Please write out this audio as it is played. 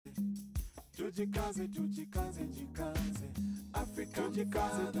Tujikaze, tujikaze, jikaze. Africa,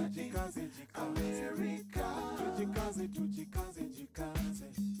 tujikaze, tujikaze, jikaze. America, tujikaze, tujikaze, jikaze.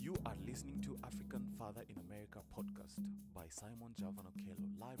 You are listening to African Father in America podcast by Simon Javan Okello,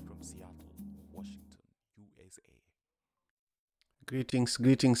 live from Seattle, Washington, USA.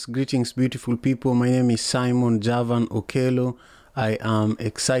 Greetings, beautiful people. My name is Simon Javan Okello. I am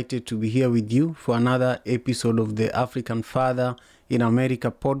excited to be here with you for another episode of the African Father in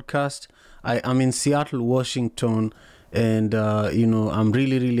America podcast. I am in Seattle, Washington, and I'm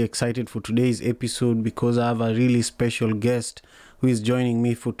really excited for today's episode because I have a really special guest who is joining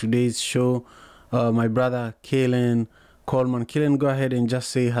me for today's show, my brother Kellen Coleman. Kellen, go ahead and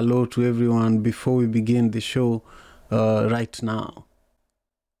just say hello to everyone before we begin the show right now.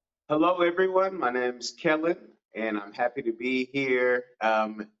 Hello, everyone. My name is Kellen, and I'm happy to be here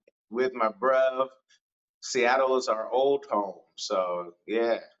with my bruv. Seattle is our old home, so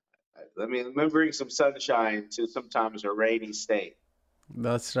yeah. Let me bring some sunshine to sometimes a rainy state.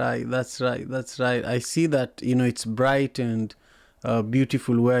 That's right. I see that, it's bright and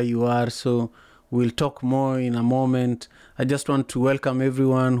beautiful where you are, so we'll talk more in a moment. I just want to welcome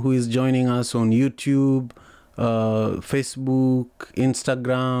everyone who is joining us on YouTube, Facebook,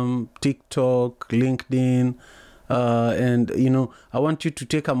 Instagram, TikTok, LinkedIn, and I want you to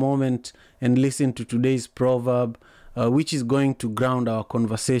take a moment and listen to today's proverb, which is going to ground our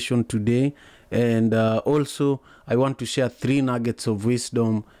conversation today. And also I want to share 3 nuggets of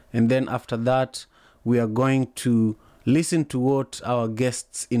wisdom, and then after that we are going to listen to what our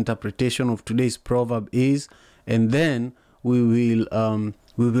guest's interpretation of today's proverb is, and then we will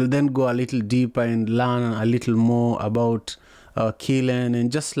then go a little deeper and learn a little more about Kellen, and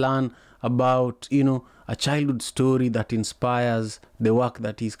just learn about, a childhood story that inspires the work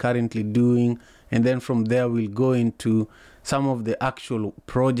that he's currently doing. And then from there, we'll go into some of the actual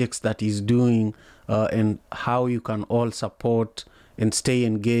projects that he's doing and how you can all support and stay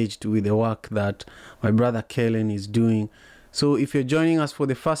engaged with the work that my brother Kellen is doing. So if you're joining us for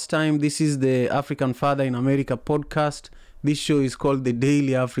the first time, this is the African Father in America podcast. This show is called the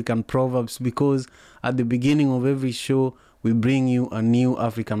Daily African Proverbs because at the beginning of every show, we bring you a new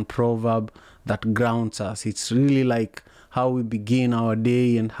African proverb that grounds us. It's really like how we begin our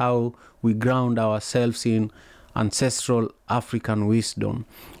day and how we ground ourselves in ancestral African wisdom.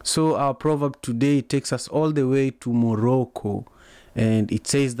 So our proverb today takes us all the way to Morocco, and it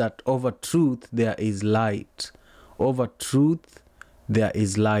says that over truth there is light. Over truth there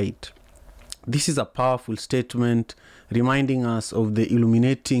is light. This is a powerful statement reminding us of the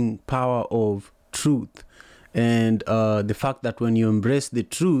illuminating power of truth, and the fact that when you embrace the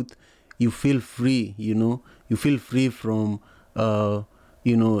truth, you feel free. You feel free from the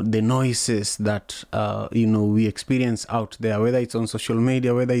noises that we experience out there, whether it's on social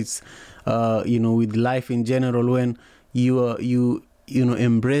media, whether it's with life in general. When you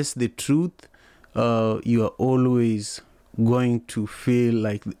embrace the truth, you are always going to feel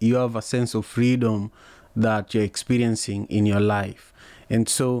like you have a sense of freedom that you're experiencing in your life. And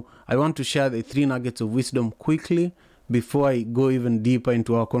so I want to share the 3 nuggets of wisdom quickly before I go even deeper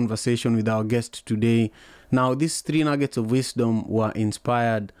into our conversation with our guest today. Now, these 3 nuggets of wisdom were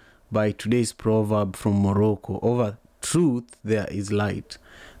inspired by today's proverb from Morocco. Over truth there is light.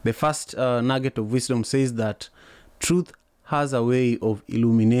 The first nugget of wisdom says that truth has a way of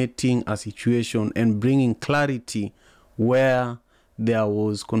illuminating a situation and bringing clarity where there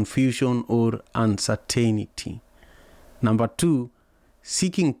was confusion or uncertainty. Number 2,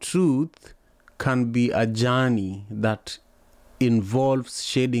 seeking truth can be a journey that involves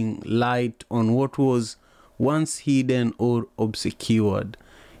shedding light on what was once hidden or obscured.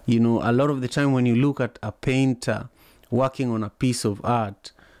 A lot of the time when you look at a painter working on a piece of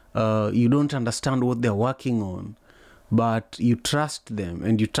art, you don't understand what they're working on, but you trust them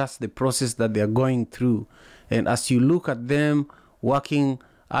and you trust the process that they're going through. And as you look at them working,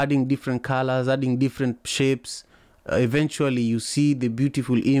 adding different colors, adding different shapes, eventually you see the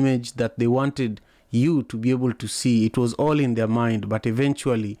beautiful image that they wanted you to be able to see. It was all in their mind, but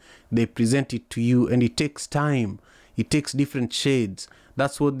eventually they present it to you, and it takes time. It takes different shades.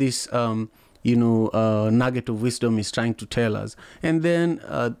 That's what this nugget of wisdom is trying to tell us. And then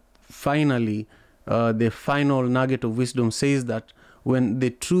finally, the final nugget of wisdom says that when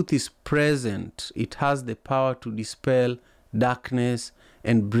the truth is present, it has the power to dispel darkness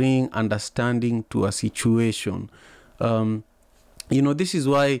and bring understanding to a situation. This is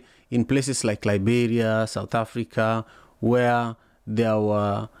why in places like Liberia, South Africa, where there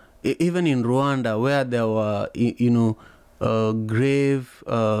were, even in Rwanda, where there were, grave,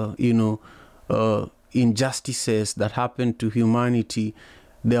 injustices that happened to humanity,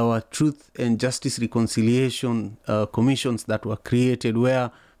 there were truth and justice reconciliation commissions that were created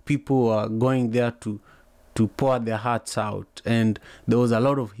where people were going there to pour their hearts out, and there was a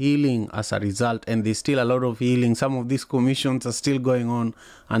lot of healing as a result, and there's still a lot of healing. Some of these commissions are still going on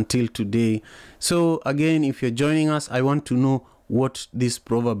until today. So again, if you're joining us, I want to know what this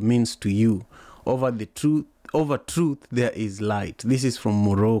proverb means to you. Over truth there is light. This is from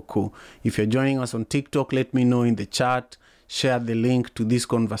Morocco. If you're joining us on TikTok, let me know in the chat. Share the link to this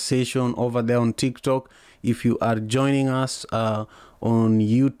conversation over there on TikTok. If you are joining us on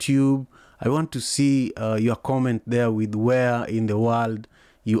YouTube, I want to see your comment there with where in the world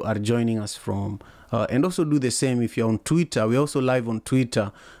you are joining us from. And also do the same if you're on Twitter. We're also live on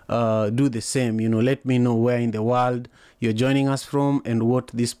Twitter. Do the same. Let me know where in the world you're joining us from and what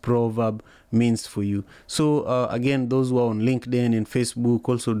this proverb means for you. So again, those who are on LinkedIn and Facebook,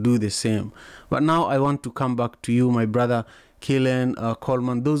 also do the same. But now I want to come back to you, my brother Kellen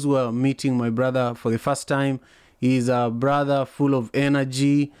Coleman. Those who are meeting my brother for the first time, he's a brother full of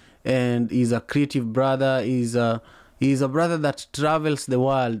energy, and he's a creative brother. He's a brother that travels the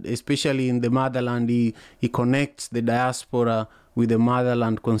world, especially in the motherland. He connects the diaspora with the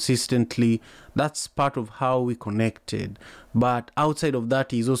motherland consistently. That's part of how we connected. But outside of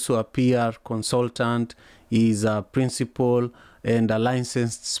that, he's also a PR consultant. He's a principal and a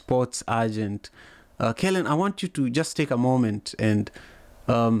licensed sports agent. Kellen, I want you to just take a moment and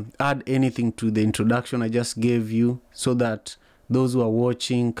add anything to the introduction I just gave you, so that those who are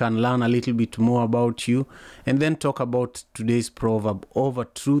watching can learn a little bit more about you, and then talk about today's proverb, over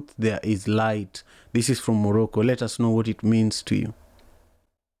truth there is light. This is from Morocco. Let us know what it means to you.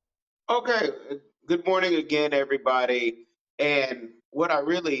 Okay. Good morning again, everybody. And what I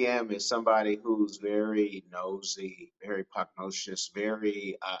really am is somebody who's very nosy, very pugnacious,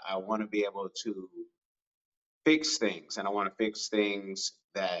 I want to be able to fix things, and I want to fix things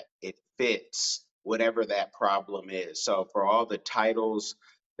that it fits whatever that problem is. So for all the titles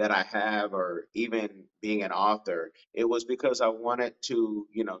that I have, or even being an author, it was because I wanted to,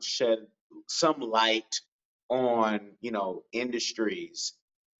 shed some light on, industries,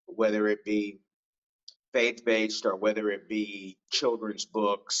 whether it be faith-based or whether it be children's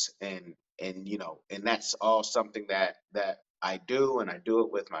books, and that's all something that I do, and I do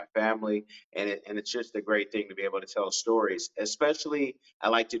it with my family, and it's just a great thing to be able to tell stories. Especially, I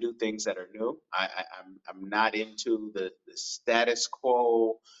like to do things that are new. I'm not into the status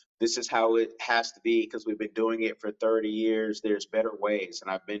quo. This is how it has to be because we've been doing it for 30 years. There's better ways, and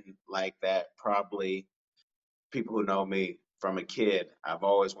I've been like that. Probably people who know me from a kid, I've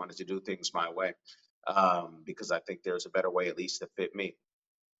always wanted to do things my way, because I think there's a better way, at least to fit me.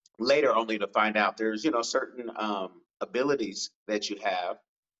 Later, only to find out there's, certain abilities that you have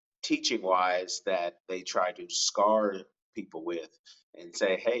teaching wise that they try to scar people with and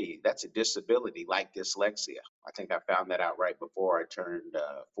say, hey, that's a disability like dyslexia. I think I found that out right before I turned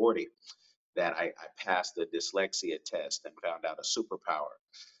 40, that I passed the dyslexia test and found out a superpower.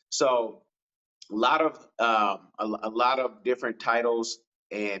 So a lot of different titles,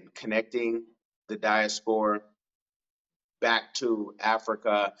 and connecting the diaspora back to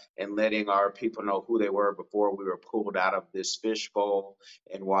Africa and letting our people know who they were before we were pulled out of this fishbowl,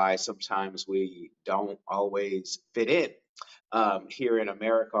 and why sometimes we don't always fit in here in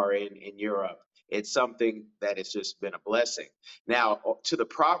America or in Europe. It's something that has just been a blessing. Now, to the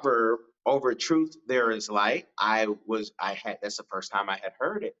proverb, over truth there is light. That's the first time I had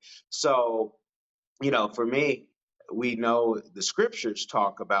heard it. So, for me, we know the scriptures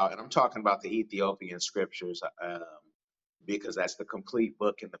talk about, and I'm talking about the Ethiopian scriptures, because that's the complete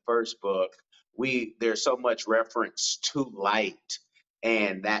book in the first book. There's so much reference to light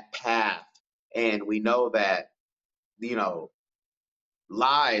and that path, and we know that,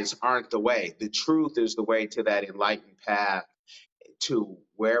 lies aren't the way. The truth is the way to that enlightened path, to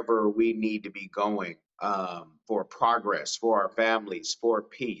wherever we need to be going, for progress, for our families, for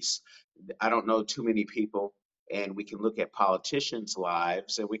peace. I don't know too many people, and we can look at politicians'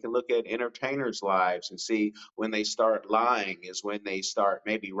 lives and we can look at entertainers' lives and see when they start lying is when they start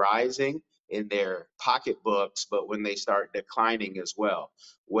maybe rising in their pocketbooks, but when they start declining as well.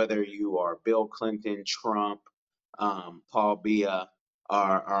 Whether you are Bill Clinton, Trump, Paul Biya,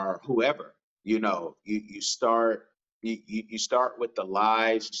 or whoever, you start you start with the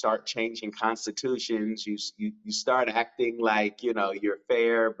lies, you start changing constitutions, you start acting like, you're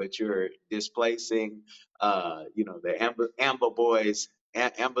fair, but you're displacing, the Amba boys,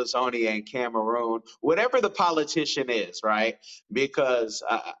 Ambazonia and Cameroon, whatever the politician is, right? Because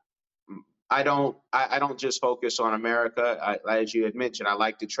I don't just focus on America. As you had mentioned, I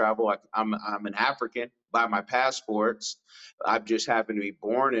like to travel. I'm an African by my passports. I just happen to be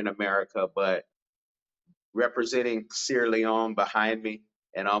born in America, but representing Sierra Leone behind me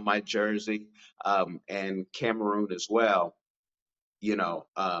and on my jersey, and Cameroon as well.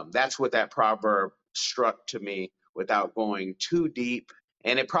 That's what that proverb struck to me without going too deep.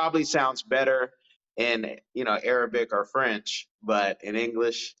 And it probably sounds better in, Arabic or French, but in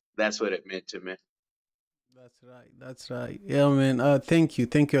English, that's what it meant to me. That's right. That's right. Yeah, man. Thank you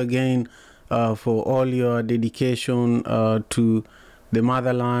again, for all your dedication, to the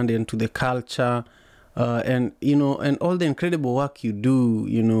motherland and to the culture, and and all the incredible work you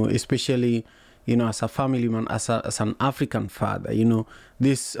do. Especially, as a family man, as an African father.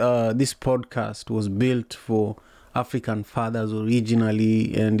 This podcast was built for African fathers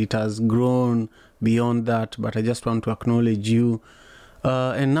originally, and it has grown beyond that. But I just want to acknowledge you,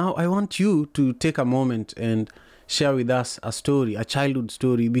 and now I want you to take a moment and share with us a story, a childhood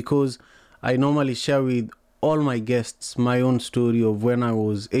story, because I normally share with all my guests my own story of when I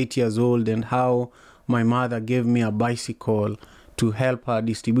was 8 years old and how my mother gave me a bicycle to help her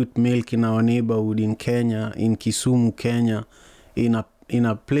distribute milk in our neighborhood in Kenya, in Kisumu, Kenya, in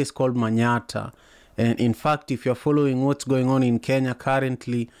a place called Manyata. And in fact, if you're following what's going on in Kenya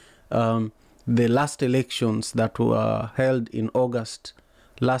currently, the last elections that were held in August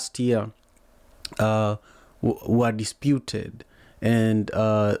last year, were disputed, and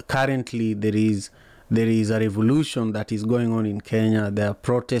currently there is a revolution that is going on in Kenya. There are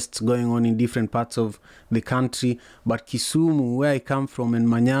protests going on in different parts of the country, but Kisumu, where I come from, and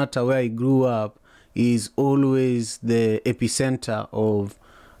Manyata, where I grew up, is always the epicenter of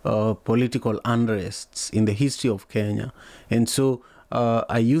political unrests in the history of Kenya. And so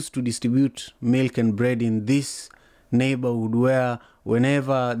I used to distribute milk and bread in this neighborhood where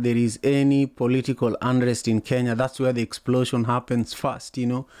whenever there is any political unrest in Kenya, that's where the explosion happens first.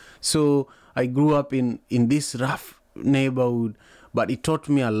 So I grew up in this rough neighborhood, but it taught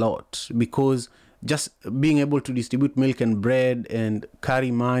me a lot, because just being able to distribute milk and bread and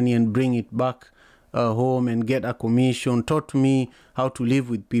carry money and bring it back home and get a commission taught me how to live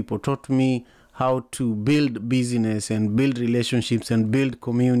with people, taught me how to build business and build relationships and build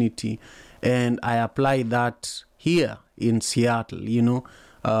community. And I apply that here in Seattle.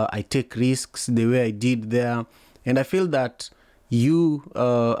 I take risks the way I did there. And I feel that you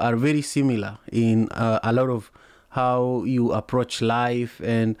are very similar in a lot of how you approach life.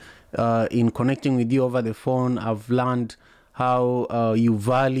 And in connecting with you over the phone, I've learned how you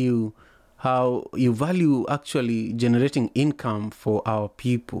value actually generating income for our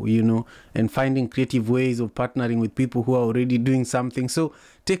people, and finding creative ways of partnering with people who are already doing something. So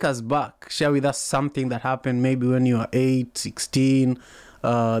take us back, share with us something that happened maybe when you are 8, 16,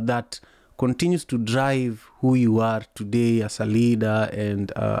 that continues to drive who you are today as a leader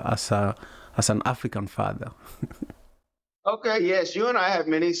and as an African father. Okay, yes, you and I have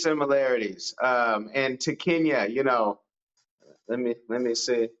many similarities. And to Kenya, let me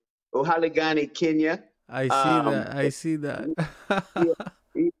see. Uhaligani, Kenya. I see Um, that. I see that.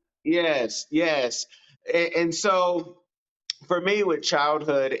 yeah, yes, yes. And so for me with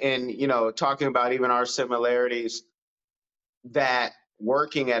childhood and, talking about even our similarities, that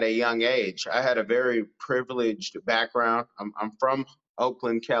working at a young age, I had a very privileged background. I'm from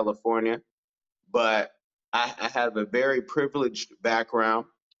Oakland, California, but I have a very privileged background.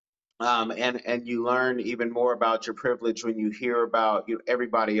 And you learn even more about your privilege when you hear about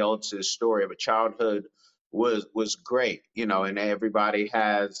everybody else's story. But childhood was great, and everybody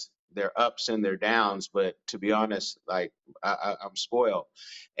has their ups and their downs. But to be honest, like I'm spoiled,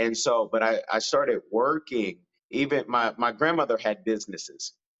 and so but I started working. Even my grandmother had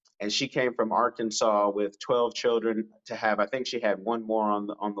businesses, and she came from Arkansas with 12 children to have. I think she had one more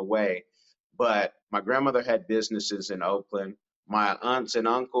on the way, but my grandmother had businesses in Oakland. My aunts and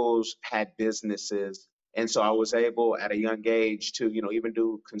uncles had businesses. And so I was able at a young age to, even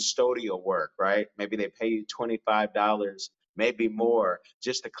do custodial work, right? Maybe they pay you $25, maybe more,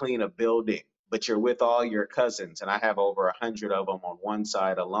 just to clean a building, but you're with all your cousins. And I have over 100 of them on one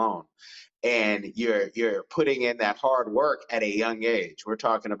side alone. And you're putting in that hard work at a young age. We're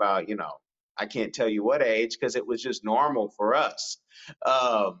talking about, I can't tell you what age because it was just normal for us.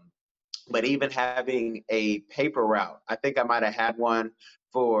 Um, but even having a paper route, I think I might have had one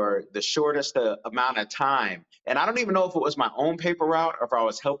for the shortest amount of time. And I don't even know if it was my own paper route or if I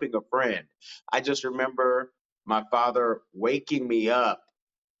was helping a friend. I just remember my father waking me up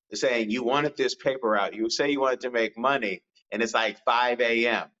saying, "You wanted this paper route. You say you wanted to make money." And it's like 5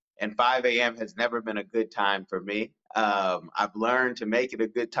 a.m. And 5 a.m. has never been a good time for me. I've learned to make it a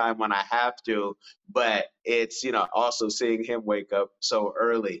good time when I have to, but it's, also seeing him wake up so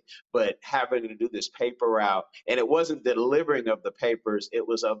early, but having to do this paper route. And it wasn't the delivering of the papers, it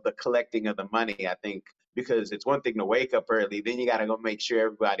was of the collecting of the money, I think, because it's one thing to wake up early, then you got to go make sure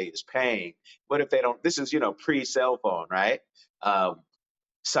everybody is paying. But if they don't, this is, pre-cell phone, right? Um,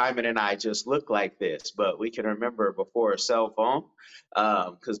 Simon and I just look like this, but we can remember before a cell phone,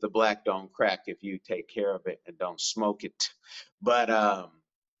 because the black don't crack if you take care of it and don't smoke it. But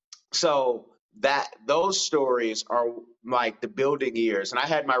so that those stories are like the building years. And I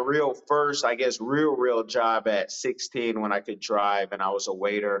had my real first, I guess, real job at 16 when I could drive, and I was a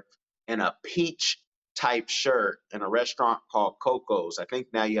waiter in a peach type shirt in a restaurant called Coco's. I think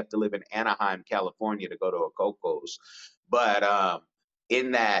now you have to live in Anaheim, California to go to a Coco's. But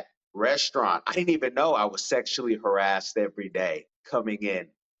in that restaurant, I didn't even know I was sexually harassed every day coming in,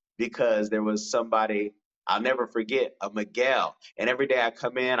 because there was somebody, I'll never forget, a Miguel. And every day I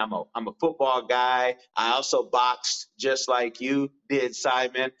come in, I'm a football guy. I also boxed just like you did,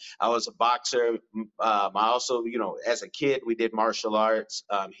 Simon. I was a boxer. I also, as a kid, we did martial arts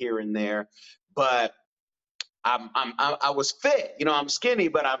here and there. But I was fit. I'm skinny,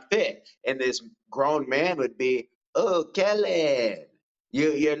 but I'm fit. And this grown man would be, "Oh, Kellen,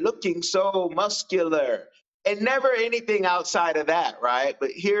 you're looking so muscular." And never anything outside of that, right? But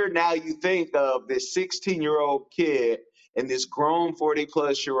here now you think of this 16-year-old kid and this grown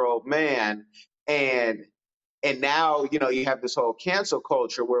 40-plus-year-old man, and now, you have this whole cancel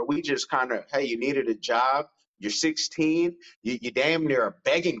culture where we just kind of, hey, you needed a job, you're 16, you damn near are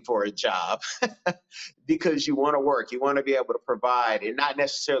begging for a job because you want to work, you want to be able to provide, and not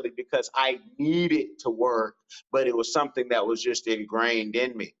necessarily because I needed to work, but it was something that was just ingrained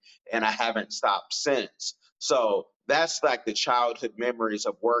in me, and I haven't stopped since. So that's like the childhood memories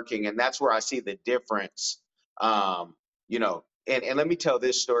of working, and that's where I see the difference. And let me tell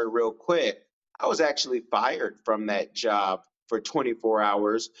this story real quick. I was actually fired from that job for 24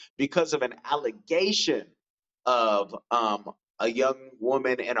 hours because of an allegation of a young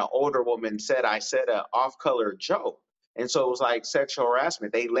woman and an older woman said I said an off-color joke. And so it was like sexual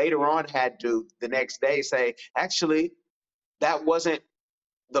harassment. They later on had to, the next day, say, actually, that wasn't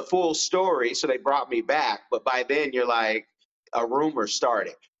the full story. So they brought me back. But by then, you're like, a rumor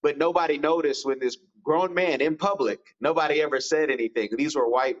started. But nobody noticed when this grown man in public, nobody ever said anything. These were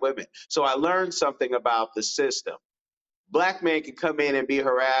white women. So I learned something about the system. Black men can come in and be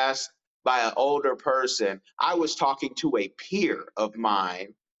harassed by an older person. I was talking to a peer of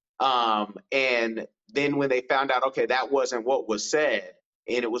mine. And then when they found out, okay, that wasn't what was said,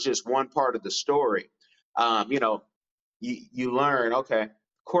 and it was just one part of the story, you learn, okay,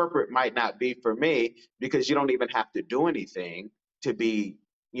 corporate might not be for me, because you don't even have to do anything to be,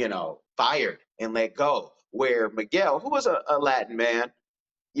 fired and let go. Where Miguel, who was a Latin man,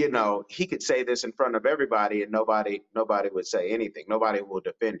 he could say this in front of everybody and nobody would say anything. Nobody will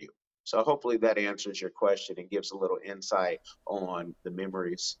defend you. So hopefully that answers your question and gives a little insight on the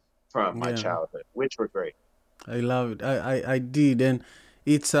memories from my childhood, which were great. I love it. I did, and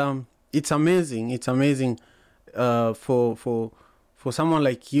it's amazing. It's amazing for someone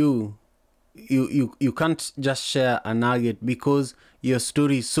like you. You can't just share a nugget because your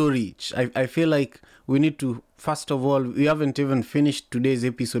story is so rich. I feel like we need to, first of all, we haven't even finished today's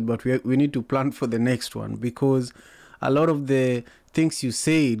episode, but we need to plan for the next one, because a lot of the things you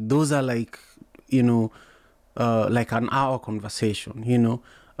say, those are like, like an hour conversation.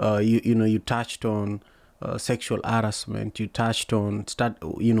 You touched on sexual harassment. You touched on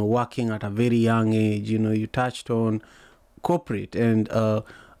working at a very young age. You touched on corporate and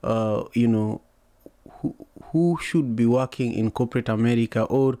who should be working in corporate America,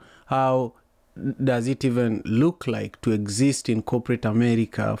 or how does it even look like to exist in corporate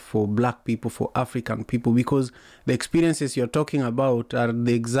America for Black people, for African people? Because the experiences you're talking about are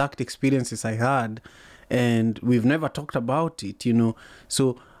the exact experiences I had, and we've never talked about it,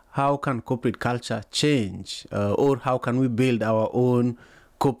 So how can corporate culture change, or how can we build our own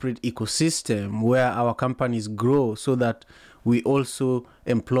corporate ecosystem where our companies grow so that we also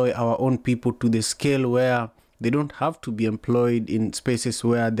employ our own people to the scale where they don't have to be employed in spaces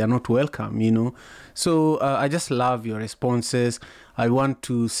where they're not welcome, So I just love your responses. I want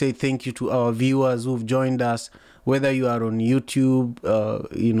to say thank you to our viewers who've joined us, whether you are on YouTube,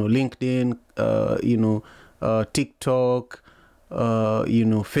 LinkedIn, TikTok,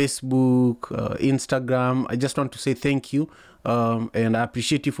 Facebook, Instagram. I just want to say thank you. And I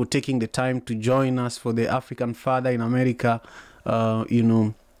appreciate you for taking the time to join us for the African Father in America,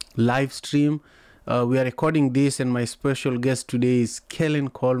 live stream. We are recording this, and my special guest today is Kellen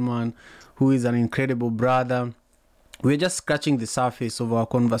Coleman, who is an incredible brother. we're just scratching the surface of our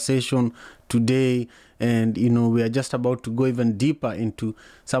conversation today, and we are just about to go even deeper into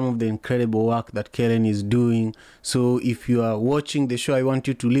some of the incredible work that Kellen is doing. So if you are watching the show, I want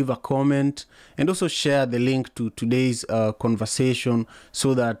you to leave a comment and also share the link to today's conversation,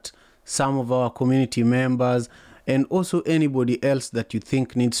 so that some of our community members and also anybody else that you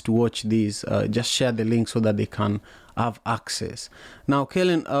think needs to watch this, just share the link so that they can have access. Now,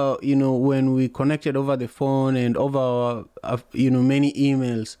 Kellen, when we connected over the phone and over many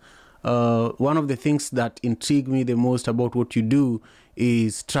emails, one of the things that intrigue me the most about what you do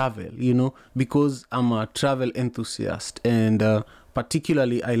is travel, because I'm a travel enthusiast, and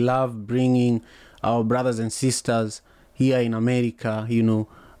particularly I love bringing our brothers and sisters here in America,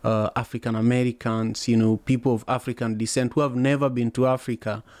 African Americans, people of African descent who have never been to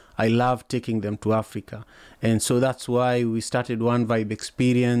Africa. I love taking them to Africa. And so that's why we started One Vibe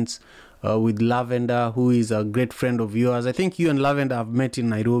Experience with Lavender, who is a great friend of yours. I think you and Lavender have met in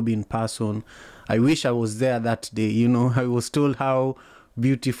Nairobi in person. I wish I was there that day. I was told how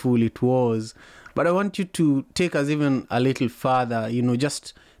beautiful it was. But I want you to take us even a little further,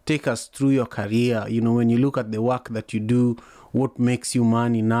 just take us through your career. When you look at the work that you do, what makes you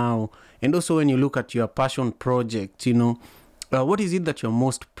money now, and also when you look at your passion project, what is it that you're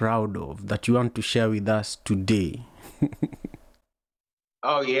most proud of that you want to share with us today?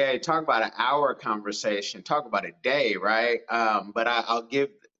 Oh yeah, talk about an hour conversation. Talk about a day, right? But I'll give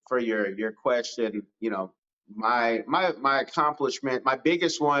for your question. My accomplishment, my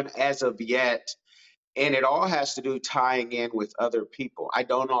biggest one as of yet, and it all has to do tying in with other people. I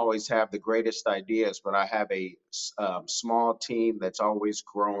don't always have the greatest ideas, but I have a small team that's always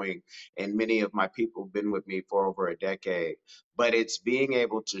growing, and many of my people have been with me for over a decade. But it's being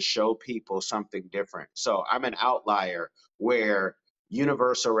able to show people something different. So I'm an outlier where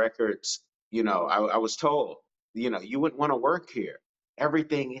Universal Records, I was told, you wouldn't want to work here.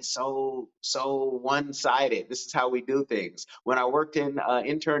 Everything is so one-sided. This is how we do things. When I worked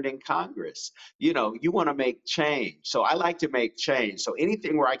interned in Congress, you want to make change. So I like to make change. So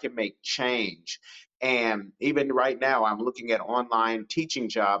anything where I can make change. And even right now, I'm looking at online teaching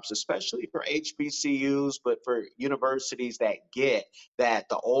jobs, especially for HBCUs, but for universities that get that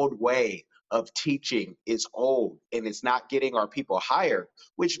the old way of teaching is old and it's not getting our people hired,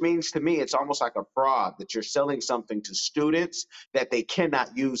 which means to me, it's almost like a fraud that you're selling something to students that they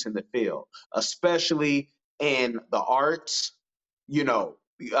cannot use in the field, especially in the arts, you know,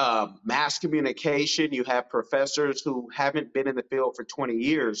 mass communication. You have professors who haven't been in the field for 20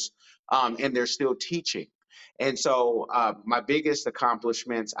 years, and they're still teaching. And so my biggest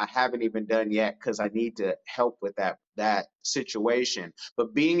accomplishments I haven't even done yet because I need to help with that situation.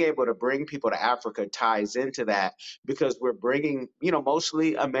 But being able to bring people to Africa ties into that because we're bringing,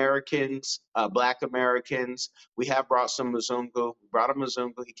 mostly Americans, Black Americans. We have brought some Mzungu. We brought a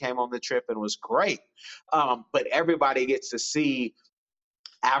Mzungu. He came on the trip and was great. But everybody gets to see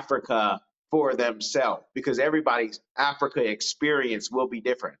Africa for themselves because everybody's Africa experience will be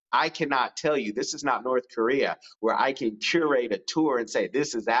different. I cannot tell you, this is not North Korea where I can curate a tour and say,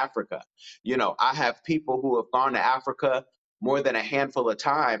 this is Africa. I have people who have gone to Africa more than a handful of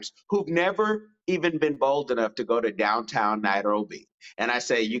times who've never even been bold enough to go to downtown Nairobi. And I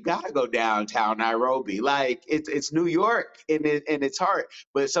say, you got to go downtown Nairobi. Like it's New York and it's hard,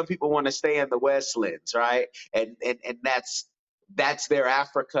 but some people want to stay in the Westlands, right? And that's their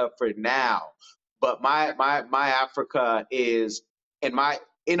Africa for now. But my Africa is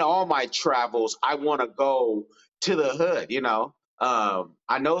in all my travels, I want to go to the hood,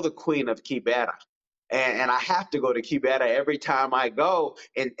 I know the Queen of Kibera. And I have to go to Kibera every time I go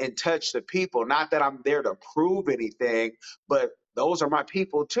and touch the people. Not that I'm there to prove anything, but those are my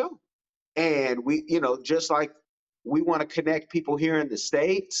people too. And we, just like we want to connect people here in the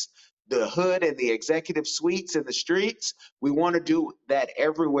States, the hood and the executive suites in the streets, we want to do that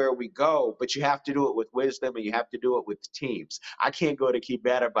everywhere we go, but you have to do it with wisdom and you have to do it with teams. I can't go to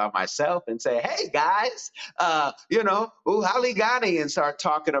Kibera by myself and say, hey guys, Haligani, and start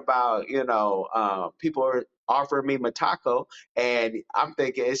talking about, people are offering me matako, and I'm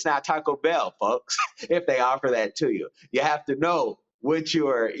thinking it's not Taco Bell, folks, if they offer that to you. You have to know what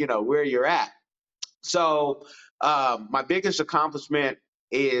you're, where you're at. So my biggest accomplishment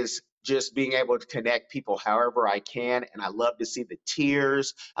is just being able to connect people however I can. And I love to see the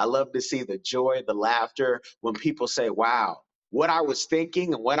tears. I love to see the joy, the laughter when people say, wow, what I was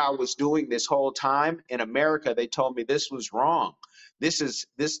thinking and what I was doing this whole time in America, they told me this was wrong.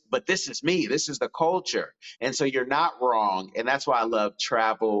 But this is me. This is the culture. And so you're not wrong. And that's why I love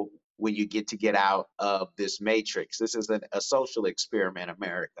travel when you get out of this matrix. This is a social experiment,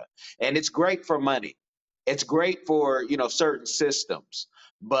 America. And it's great for money. it's great for, certain systems,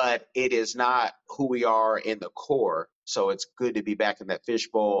 but it is not who we are in the core. So it's good to be back in that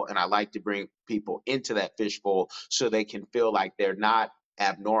fishbowl, and I like to bring people into that fishbowl so they can feel like they're not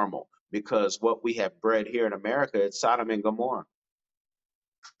abnormal, because what we have bred here in America, it's Sodom and Gomorrah.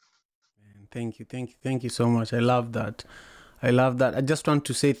 Thank you so much. I love that. I just want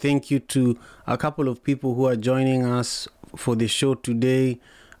to say thank you to a couple of people who are joining us for the show today.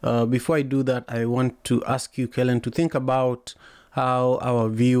 Before I do that, I want to ask you, Kellen, to think about how our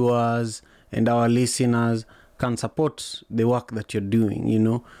viewers and our listeners can support the work that you're doing.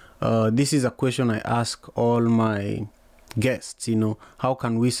 This is a question I ask all my guests. How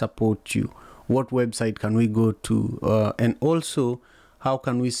can we support you? What website can we go to? And also, how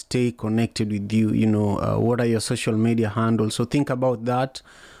can we stay connected with you? What are your social media handles? So think about that.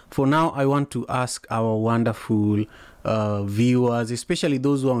 For now, I want to ask our wonderful viewers, especially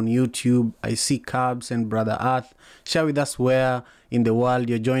those who are on YouTube. I see Cabs and Brother Earth. Share with us where in the world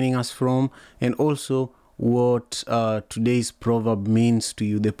you're joining us from, and also what today's proverb means to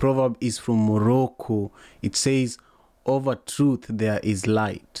you. The proverb is from Morocco. It says, "Over truth there is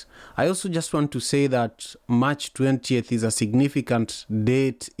light." I also just want to say that March 20th is a significant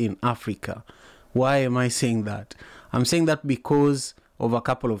date in Africa. Why am I saying that? I'm saying that because of a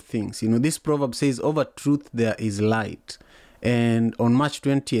couple of things. This proverb says, "Over truth there is light." And on March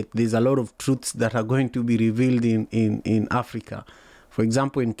 20th, there's a lot of truths that are going to be revealed in Africa. For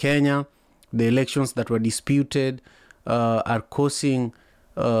example, in Kenya, the elections that were disputed are causing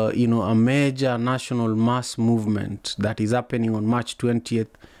a major national mass movement that is happening on March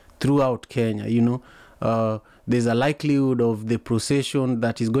 20th throughout Kenya. There's a likelihood of the procession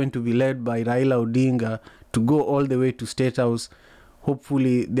that is going to be led by Raila Odinga to go all the way to State House.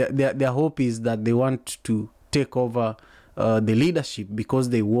 Hopefully, their hope is that they want to take over the leadership because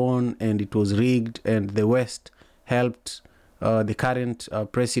they won and it was rigged, and the West helped the current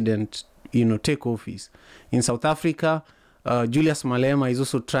president, take office. In South Africa, Julius Malema is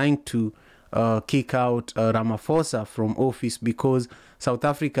also trying to kick out Ramaphosa from office because South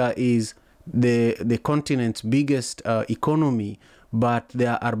Africa is the continent's biggest economy, but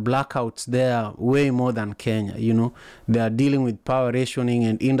there are blackouts there way more than Kenya. They are dealing with power rationing,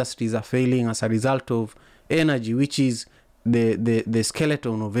 and industries are failing as a result of energy, which is the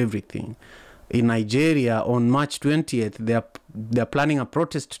skeleton of everything. In Nigeria, on March 20th, they're planning a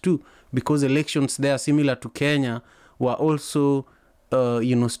protest too, because elections there, similar to Kenya, were also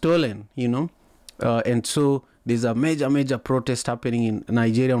stolen. And so there's a major protest happening in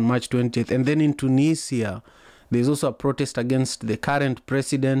Nigeria on March 20th. And then in Tunisia, there's also a protest against the current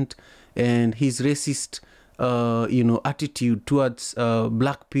president and his racist attitude towards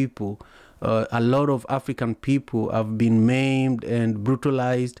black people. A lot of African people have been maimed and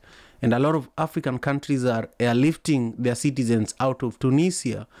brutalized, and a lot of African countries are airlifting their citizens out of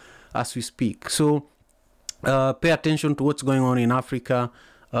Tunisia as we speak. So pay attention to what's going on in Africa,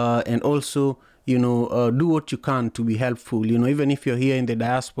 and also do what you can to be helpful. Even if you're here in the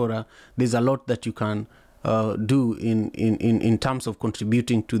diaspora, there's a lot that you can do in terms of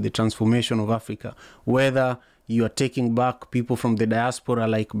contributing to the transformation of Africa. Whether you are taking back people from the diaspora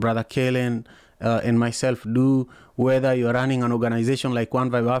like Brother Kellen and myself do, whether you're running an organization like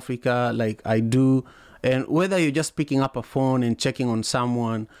One Vibe Africa like I do, and whether you're just picking up a phone and checking on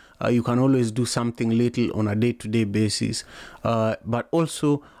someone, you can always do something little on a day-to-day basis. But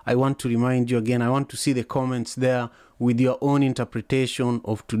also, I want to remind you again, I want to see the comments there with your own interpretation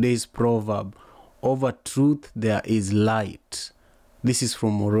of today's proverb. Over truth, there is light. This is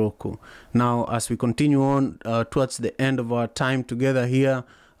from Morocco. Now, as we continue on towards the end of our time together here,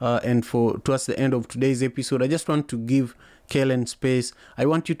 and towards the end of today's episode, I just want to give Kellen space. I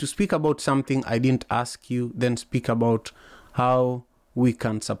want you to speak about something I didn't ask you, then speak about how we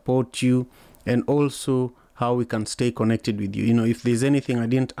can support you, and also how we can stay connected with you. If there's anything I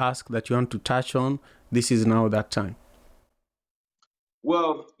didn't ask that you want to touch on, this is now that time.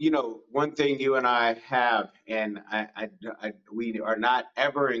 Well, one thing you and I have, and we are not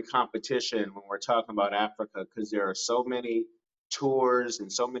ever in competition when we're talking about Africa, because there are so many tours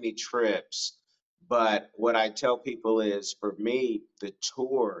and so many trips. But what I tell people is, for me, the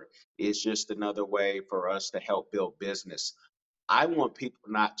tour is just another way for us to help build business. I want people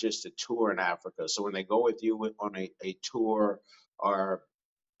not just to tour in Africa. So when they go with you on a tour, or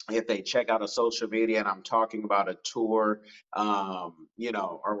if they check out a social media and I'm talking about a tour, or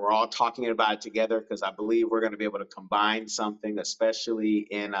we're all talking about it together, because I believe we're going to be able to combine something, especially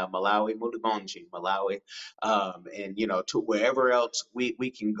in Malawi, Mulibonji, Malawi, and, to wherever else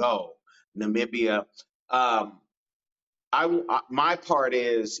we can go, Namibia. My part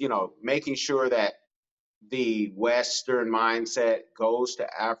is, making sure that the Western mindset goes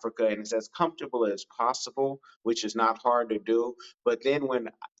to Africa and is as comfortable as possible, which is not hard to do. But then when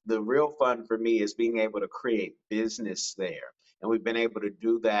the real fun for me is being able to create business there. And we've been able to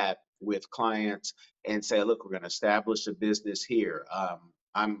do that with clients and say, look, we're going to establish a business here.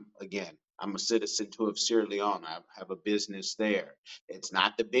 I'm a citizen too of Sierra Leone. I have a business there. It's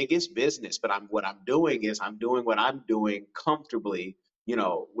not the biggest business, but what I'm doing is I'm doing what I'm doing comfortably,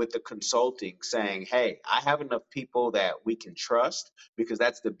 with the consulting, saying, hey, I have enough people that we can trust, because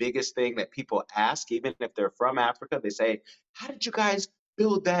that's the biggest thing that people ask, even if they're from Africa. They say, how did you guys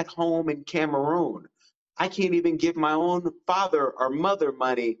build that home in Cameroon? I can't even give my own father or mother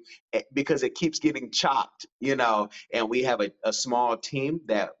money because it keeps getting chopped, and we have a small team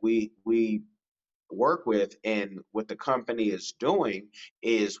that we work with, and what the company is doing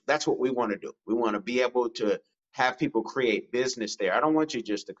is that's what we want to do. We want to be able to have people create business there. I don't want you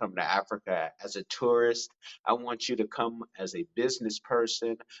just to come to Africa as a tourist. I want you to come as a business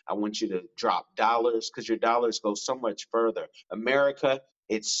person. I want you to drop dollars, because your dollars go so much further. America,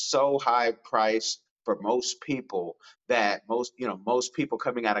 it's so high priced for most people that most people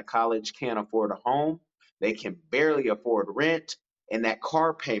coming out of college can't afford a home. They can barely afford rent, and that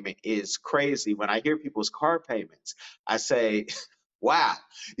car payment is crazy. When I hear people's car payments, I say, wow,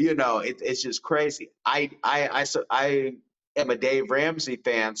 it's just crazy. I am a Dave Ramsey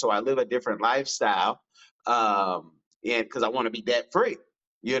fan, so I live a different lifestyle, and because I want to be debt free,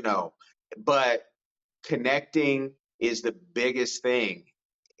 but connecting is the biggest thing,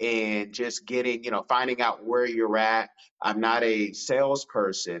 and just getting, finding out where you're at. I'm not a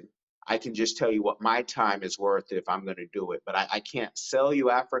salesperson. I can just tell you what my time is worth if I'm going to do it. But I can't sell you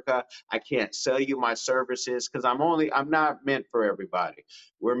Africa. I can't sell you my services, because I'm not meant for everybody.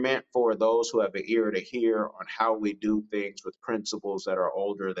 We're meant for those who have an ear to hear on how we do things with principles that are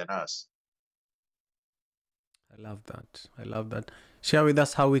older than us. I love that. I love that. Share with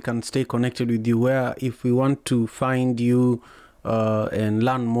us how we can stay connected with you, where if we want to find you and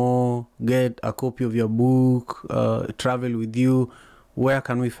learn more, get a copy of your book, travel with you, where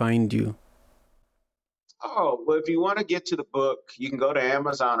can we find you? Oh, well, if you want to get to the book, you can go to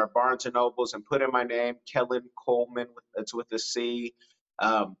Amazon or Barnes and Nobles and put in my name, Kellen Coleman. That's with a C.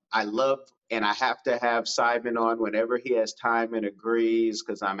 I love, and I have to have Simon on whenever he has time and agrees,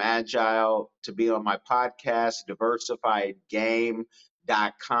 because I'm agile, to be on my podcast,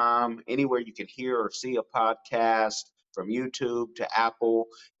 diversifiedgame.com. Anywhere you can hear or see a podcast, from YouTube to Apple,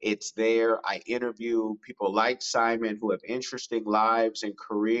 it's there. I interview people like Simon who have interesting lives and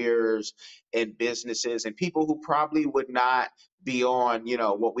careers and businesses, and people who probably would not be on,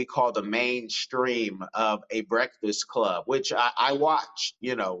 what we call the mainstream of a Breakfast Club, which I watch,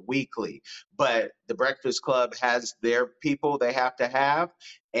 weekly. But the Breakfast Club has their people they have to have,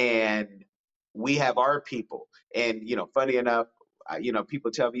 and we have our people. And, funny enough,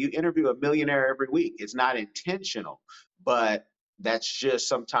 people tell me, you interview a millionaire every week. It's not intentional, but that's just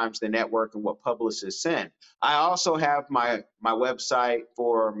sometimes the network and what publicists send. I also have my website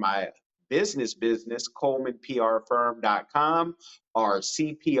for my business, colemanprfirm.com or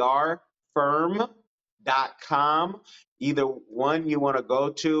cprfirm.com. Either one you want to go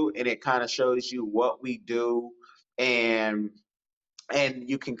to, and it kind of shows you what we do, and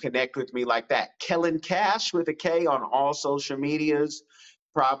you can connect with me like that. Kellen Cash with a K on all social medias,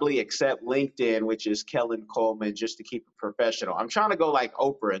 probably except LinkedIn, which is Kellen Coleman, just to keep it professional. I'm trying to go like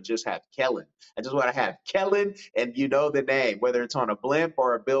Oprah and just have Kellen. I just want to have Kellen, and the name, whether it's on a blimp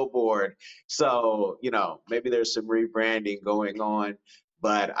or a billboard. So, maybe there's some rebranding going on,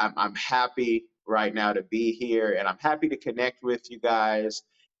 but I'm happy right now to be here, and I'm happy to connect with you guys,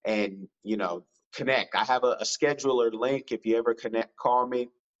 and, connect. I have a scheduler link. If you ever call me,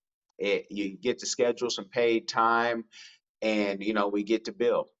 you get to schedule some paid time, and we get to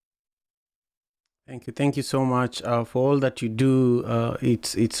build. Thank you so much for all that you do.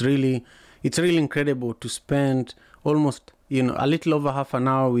 It's really incredible to spend almost a little over half an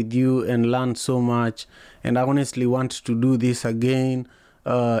hour with you and learn so much. And I honestly want to do this again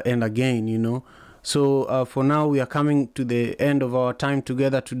and again. So for now, we are coming to the end of our time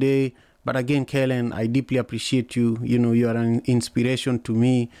together today. But again, Kellen, I deeply appreciate you. You are an inspiration to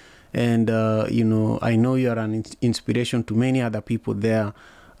me. And, I know you are an inspiration to many other people there,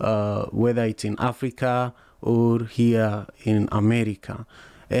 whether it's in Africa or here in America.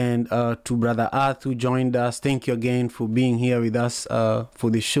 And to Brother Earth, who joined us, thank you again for being here with us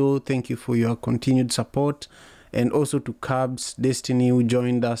for the show. Thank you for your continued support. And also to Cubs Destiny, who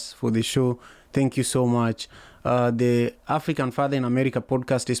joined us for the show. Thank you so much. The African Father in America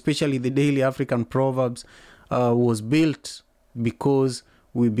podcast, especially the Daily African Proverbs, was built because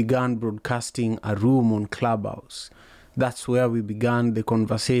we began broadcasting a room on Clubhouse. That's where we began the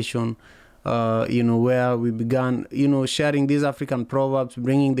conversation, where we began, sharing these African proverbs,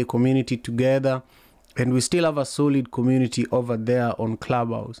 bringing the community together. And we still have a solid community over there on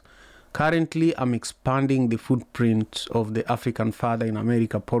Clubhouse. Currently, I'm expanding the footprint of the African Father in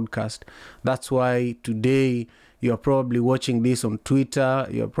America podcast. That's why today you're probably watching this on Twitter,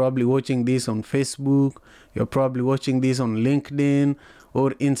 you're probably watching this on Facebook, you're probably watching this on LinkedIn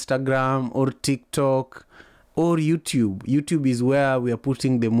or Instagram or TikTok or YouTube. YouTube is where we are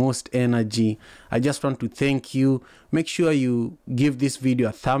putting the most energy. I just want to thank you. Make sure you give this video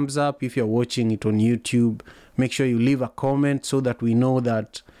a thumbs up if you're watching it on YouTube. Make sure you leave a comment so that we know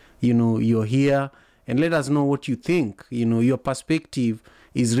that, you're here, and let us know what you think. Your perspective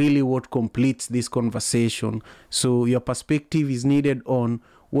is really what completes this conversation. So your perspective is needed on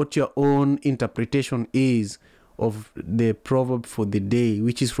what your own interpretation is of the proverb for the day,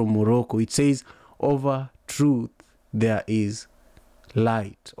 which is from Morocco. It says, over truth there is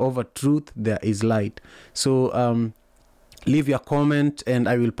light. Over truth there is light. So leave your comment and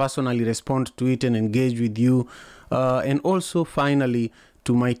I will personally respond to it and engage with you. And also finally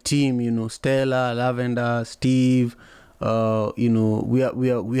to my team, Stella, Lavender, Steve, we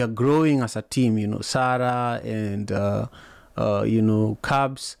are growing as a team. Sarah and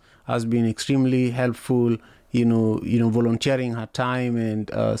Cabs has been extremely helpful, volunteering her time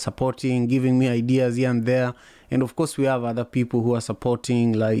and supporting, giving me ideas here and there. And of course we have other people who are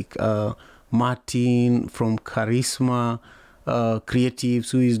supporting, like Martin from Charisma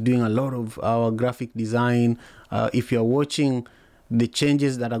Creatives, who is doing a lot of our graphic design. If you're watching the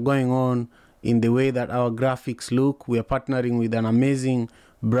changes that are going on in the way that our graphics look, we are partnering with an amazing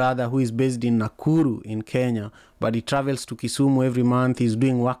brother who is based in Nakuru in Kenya, but he travels to Kisumu every month. He's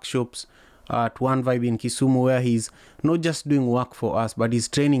doing workshops at One Vibe in Kisumu, where he's not just doing work for us, but he's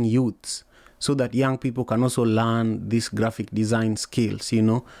training youths so that young people can also learn these graphic design skills,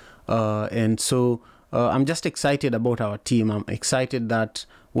 and so I'm just excited about our team. I'm excited that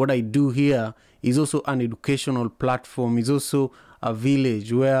what I do here is also an educational platform, is also a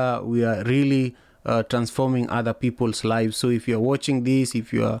village where we are really transforming other people's lives. So if you're watching this,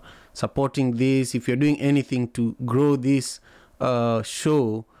 if you're supporting this, if you're doing anything to grow this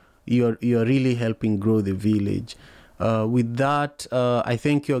show, you're really helping grow the village. With that, I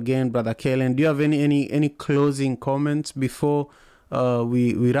thank you again, Brother Kellen. Do you have any closing comments before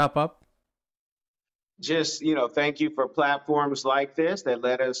we wrap up? Just, thank you for platforms like this that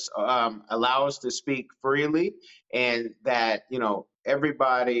let us allow us to speak freely, and that,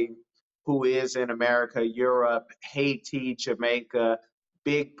 everybody who is in America, Europe, Haiti, Jamaica,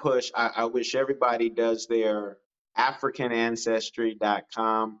 big push. I wish everybody does their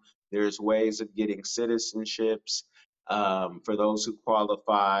AfricanAncestry.com. There's ways of getting citizenships for those who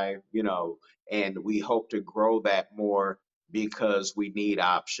qualify, and we hope to grow that more, because we need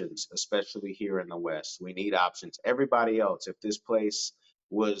options, especially here in the West. We need options. Everybody else, if this place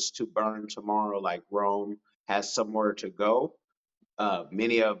was to burn tomorrow, like Rome has somewhere to go,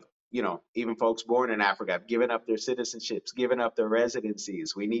 many of, even folks born in Africa have given up their citizenships, given up their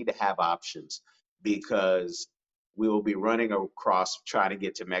residencies. We need to have options, because we will be running across trying to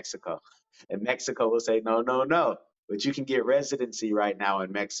get to Mexico. And Mexico will say, no, no, no. But you can get residency right now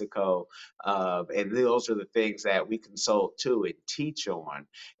in Mexico. And those are the things that we consult too and teach on,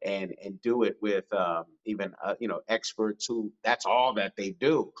 and do it with even, experts who that's all that they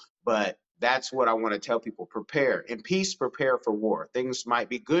do. But that's what I want to tell people. Prepare. In peace, prepare for war. Things might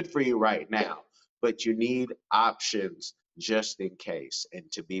be good for you right now, but you need options just in case, and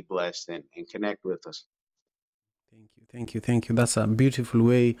to be blessed and connect with us. Thank you. That's a beautiful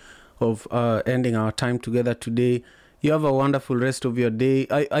way of ending our time together today. You have a wonderful rest of your day.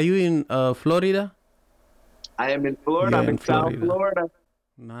 Are you in Florida? I am in Florida. I'm in South Florida.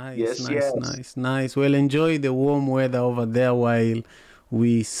 Nice. Well, enjoy the warm weather over there while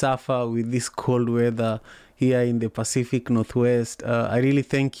we suffer with this cold weather here in the Pacific Northwest. I really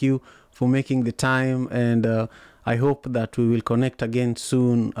thank you for making the time, and I hope that we will connect again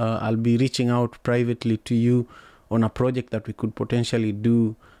soon. I'll be reaching out privately to you on a project that we could potentially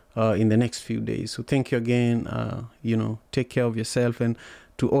do in the next few days. So thank you again. Take care of yourself. And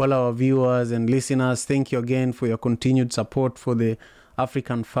to all our viewers and listeners, thank you again for your continued support for the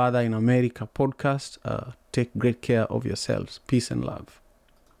African Father in America podcast. Take great care of yourselves. Peace and love.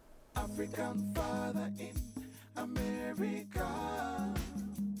 African Father in America.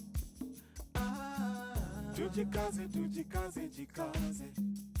 Tujikaze.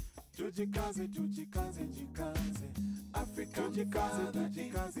 African Father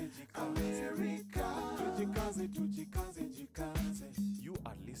in America. You are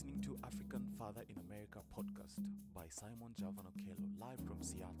Podcast by Simon Javanokelo, live from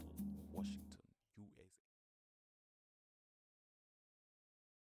Seattle, Washington.